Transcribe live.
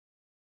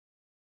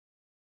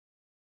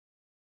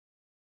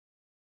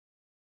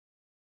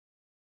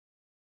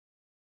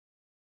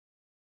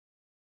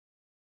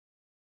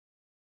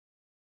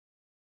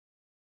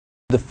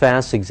The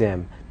FAST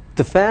exam.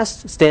 The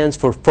FAST stands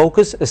for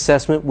Focus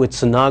Assessment with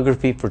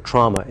Sonography for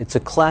Trauma. It's a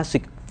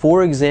classic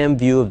 4-exam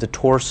view of the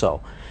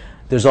torso.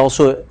 There's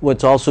also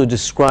what's also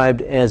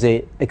described as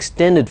an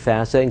extended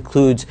FAST that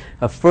includes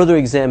a further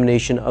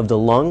examination of the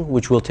lung,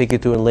 which we'll take you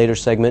through in a later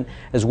segment,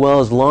 as well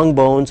as long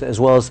bones,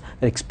 as well as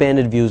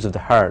expanded views of the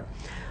heart.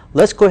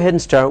 Let's go ahead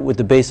and start with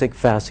the basic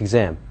FAST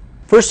exam.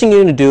 First thing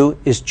you're going to do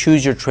is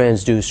choose your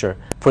transducer.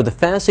 For the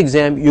FAST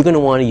exam, you're going to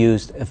want to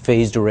use a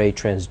phased array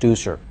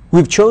transducer.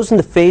 We've chosen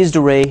the phased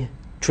array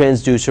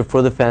transducer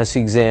for the FAST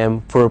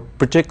exam for a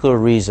particular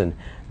reason.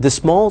 The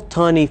small,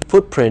 tiny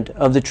footprint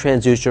of the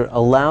transducer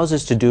allows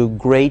us to do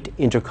great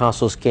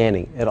intercostal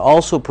scanning. It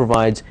also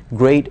provides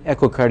great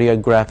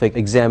echocardiographic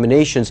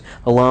examinations,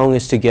 allowing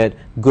us to get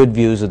good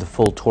views of the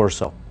full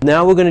torso.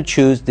 Now we're going to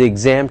choose the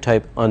exam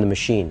type on the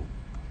machine.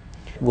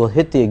 We'll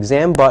hit the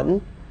exam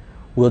button.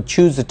 We'll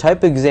choose the type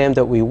of exam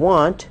that we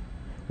want.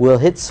 We'll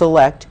hit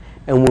select,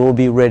 and we'll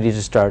be ready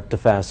to start the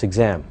FAST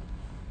exam.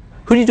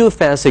 Who do you do a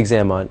FAST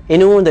exam on?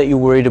 Anyone that you're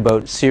worried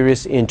about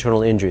serious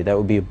internal injury. That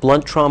would be a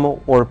blunt trauma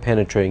or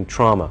penetrating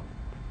trauma.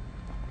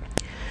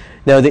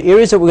 Now the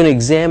areas that we're going to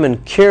examine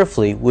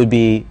carefully would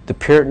be the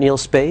peritoneal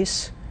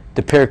space,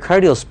 the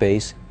pericardial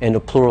space, and the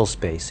pleural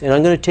space. And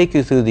I'm going to take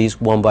you through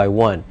these one by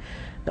one.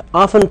 Now,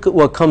 often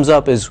what comes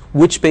up is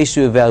which space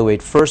to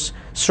evaluate first.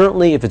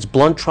 Certainly if it's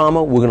blunt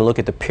trauma, we're going to look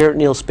at the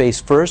peritoneal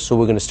space first, so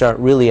we're going to start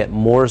really at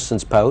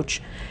Morrison's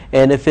pouch.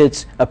 And if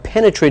it's a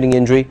penetrating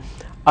injury,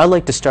 I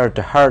like to start at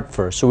the heart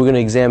first, so we're going to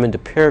examine the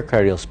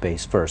pericardial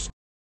space first.